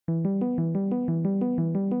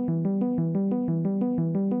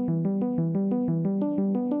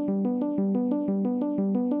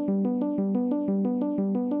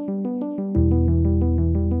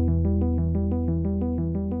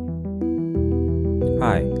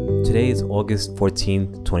Hi, today is August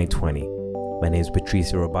 14th, 2020. My name is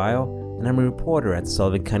Patricio Robayo, and I'm a reporter at the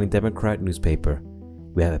Sullivan County Democrat newspaper.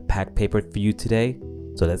 We have a packed paper for you today,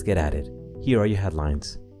 so let's get at it. Here are your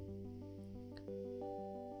headlines.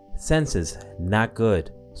 Census, not good.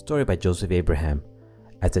 Story by Joseph Abraham.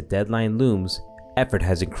 As the deadline looms, effort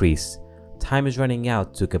has increased. Time is running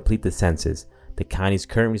out to complete the census. The county's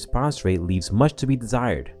current response rate leaves much to be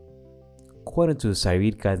desired. According to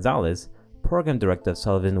Sarid Gonzalez, Program Director of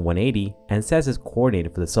Sullivan 180 and Census Coordinator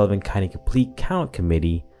for the Sullivan County Complete Count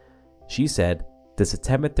Committee, she said the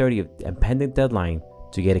September 30th impending deadline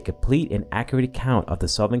to get a complete and accurate count of the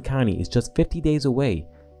Sullivan County is just 50 days away,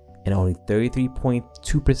 and only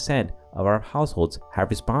 33.2% of our households have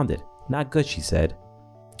responded. Not good, she said.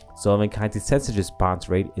 Sullivan County's census response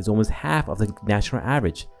rate is almost half of the national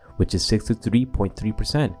average, which is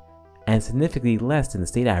 63.3%, and significantly less than the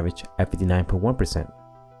state average at 59.1%.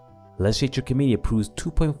 Legislature Committee approves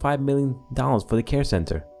 $2.5 million for the care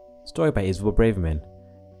center. Story by Isabel Braverman.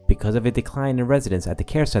 Because of a decline in residents at the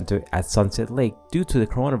care center at Sunset Lake due to the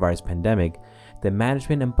coronavirus pandemic, the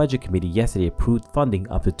Management and Budget Committee yesterday approved funding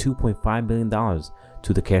up to $2.5 million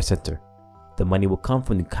to the care center. The money will come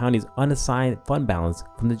from the county's unassigned fund balance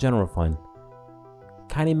from the general fund.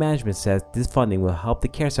 County management says this funding will help the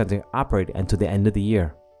care center operate until the end of the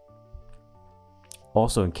year.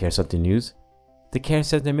 Also in care center news, the care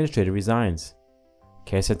center administrator resigns.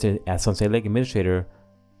 Care center at Sunset Lake administrator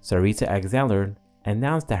Sarita Alexander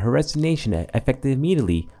announced that her resignation effective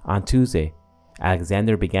immediately on Tuesday.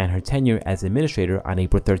 Alexander began her tenure as administrator on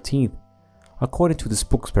April 13th. According to the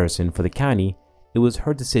spokesperson for the county, it was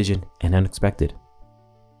her decision and unexpected.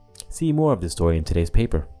 See more of this story in today's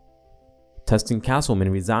paper. Tustin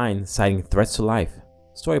councilwoman resigned citing threats to life.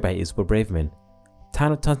 Story by Isabel Braverman.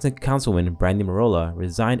 Town of Tustin Councilwoman Brandy Marola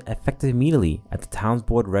resigned effective immediately at the town's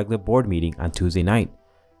board regular board meeting on Tuesday night.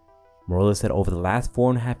 Marola said over the last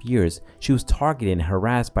 4.5 years, she was targeted and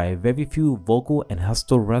harassed by very few vocal and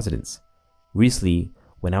hostile residents. Recently,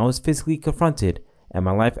 when I was physically confronted and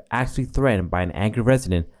my life actually threatened by an angry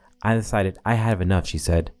resident, I decided I had enough, she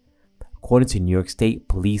said. According to New York State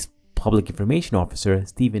Police Public Information Officer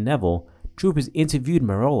Stephen Neville, troopers interviewed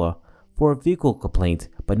Marola for a vehicle complaint,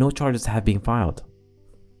 but no charges have been filed.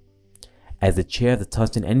 As the chair of the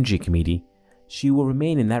Tustin Energy Committee, she will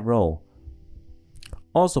remain in that role.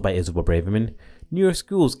 Also by Isabel Braverman, New York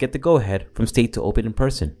schools get the go-ahead from state to open in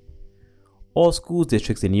person. All school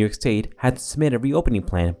districts in New York State had to submit a reopening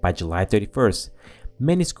plan by July 31st.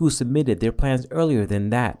 Many schools submitted their plans earlier than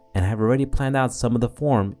that and have already planned out some of the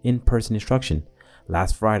form in-person instruction.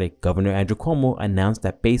 Last Friday, Governor Andrew Cuomo announced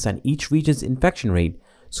that based on each region's infection rate,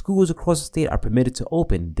 schools across the state are permitted to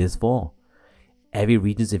open this fall. Every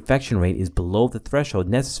region's infection rate is below the threshold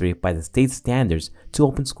necessary by the state's standards to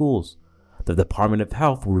open schools. The Department of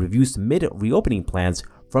Health will review submitted reopening plans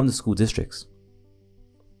from the school districts.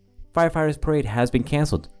 Firefighters Parade has been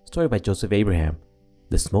canceled. Story by Joseph Abraham.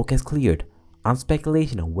 The smoke has cleared on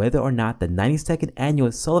speculation of whether or not the 92nd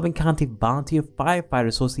annual Sullivan County Volunteer Firefighter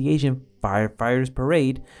Association Firefighters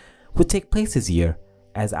Parade would take place this year,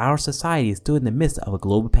 as our society is still in the midst of a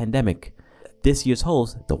global pandemic. This year's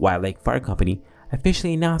host, the White Lake Fire Company,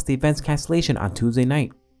 officially announced the event's cancellation on Tuesday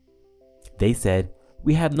night. They said,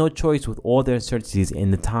 "We have no choice with all the uncertainties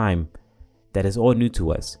in the time that is all new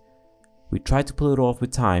to us. We tried to pull it off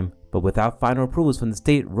with time, but without final approvals from the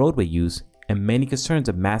state roadway use and many concerns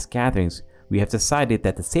of mass gatherings, we have decided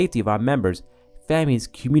that the safety of our members, families,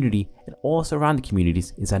 community, and all surrounding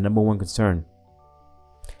communities is our number one concern."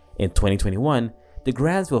 In 2021, the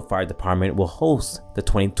Grantsville Fire Department will host the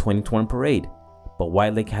 2021 parade, but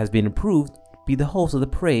White Lake has been approved to be the host of the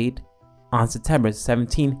parade on September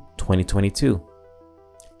 17, 2022.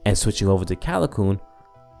 And switching over to Callicoon,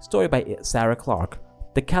 story by Sarah Clark,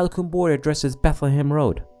 the Callicoon board addresses Bethlehem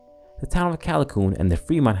Road. The town of Callicoon and the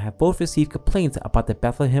Fremont have both received complaints about the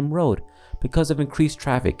Bethlehem Road because of increased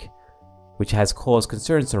traffic, which has caused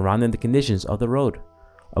concerns surrounding the conditions of the road.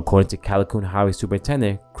 According to Callicoon Highway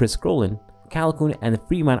Superintendent Chris Scrollin, Callicoon and the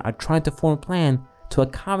Fremont are trying to form a plan to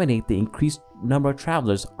accommodate the increased number of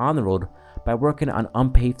travelers on the road by working on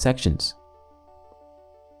unpaved sections.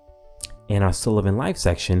 In our Sullivan Life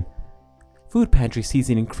section, food pantry sees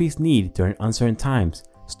an increased need during uncertain times.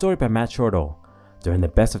 Story by Matt Shortall. During the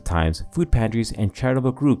best of times, food pantries and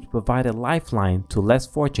charitable groups provide a lifeline to less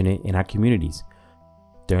fortunate in our communities.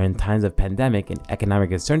 During times of pandemic and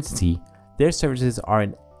economic uncertainty, their services are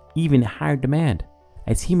in even higher demand.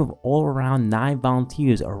 A team of all around 9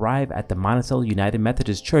 volunteers arrive at the Monticello United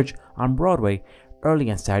Methodist Church on Broadway early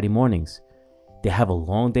on Saturday mornings. They have a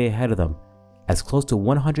long day ahead of them, as close to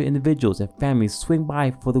 100 individuals and families swing by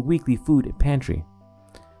for the weekly food pantry.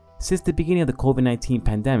 Since the beginning of the COVID-19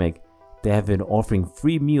 pandemic, they have been offering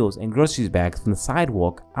free meals and groceries bags from the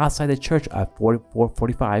sidewalk outside the church at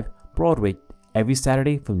 4445 Broadway every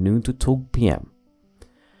Saturday from noon to 2 p.m.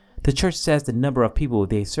 The church says the number of people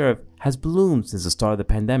they serve has ballooned since the start of the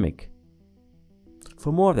pandemic.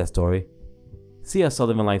 For more of that story, see our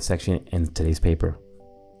Sullivan Life section in today's paper.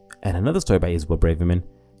 And another story by Isabel Braverman,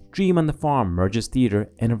 Dream on the Farm merges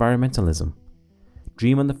theater and environmentalism.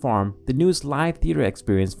 Dream on the Farm, the newest live theater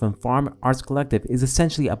experience from Farm Arts Collective, is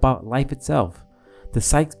essentially about life itself. The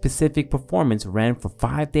site-specific performance ran for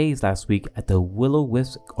 5 days last week at the Willow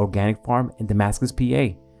Wisp Organic Farm in Damascus, PA.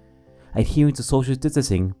 Adhering to social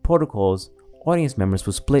distancing protocols, audience members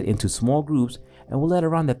were split into small groups and were led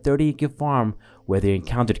around the 30-acre farm where they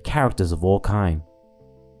encountered characters of all kinds.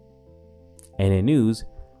 And in news,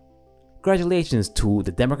 congratulations to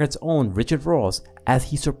the Democrats' own Richard Ross as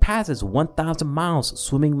he surpasses 1,000 miles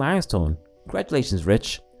swimming milestone. Congratulations,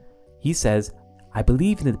 Rich. He says, I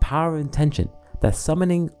believe in the power of intention, that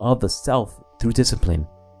summoning of the self through discipline,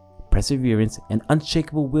 perseverance, and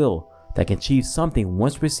unshakable will that can achieve something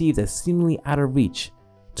once perceived as seemingly out of reach.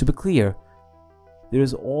 To be clear, there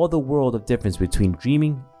is all the world of difference between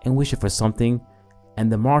dreaming and wishing for something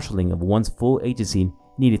and the marshalling of one's full agency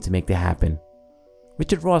needed to make that happen.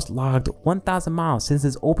 Richard Ross logged 1,000 miles since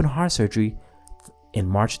his open heart surgery in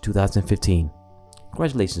March 2015.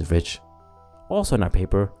 Congratulations, Rich. Also in our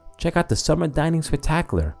paper, check out the Summer Dining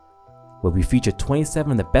Spectacular, where we feature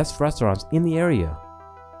 27 of the best restaurants in the area.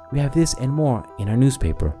 We have this and more in our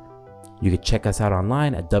newspaper. You can check us out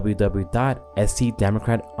online at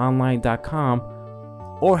www.scdemocratonline.com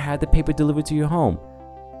or have the paper delivered to your home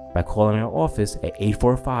by calling our office at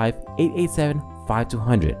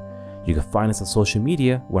 845-887-5200. You can find us on social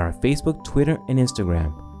media. We're on Facebook, Twitter, and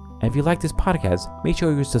Instagram. And if you like this podcast, make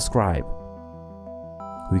sure you subscribe.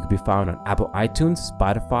 We can be found on Apple iTunes,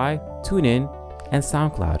 Spotify, TuneIn, and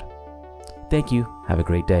SoundCloud. Thank you. Have a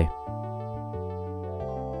great day.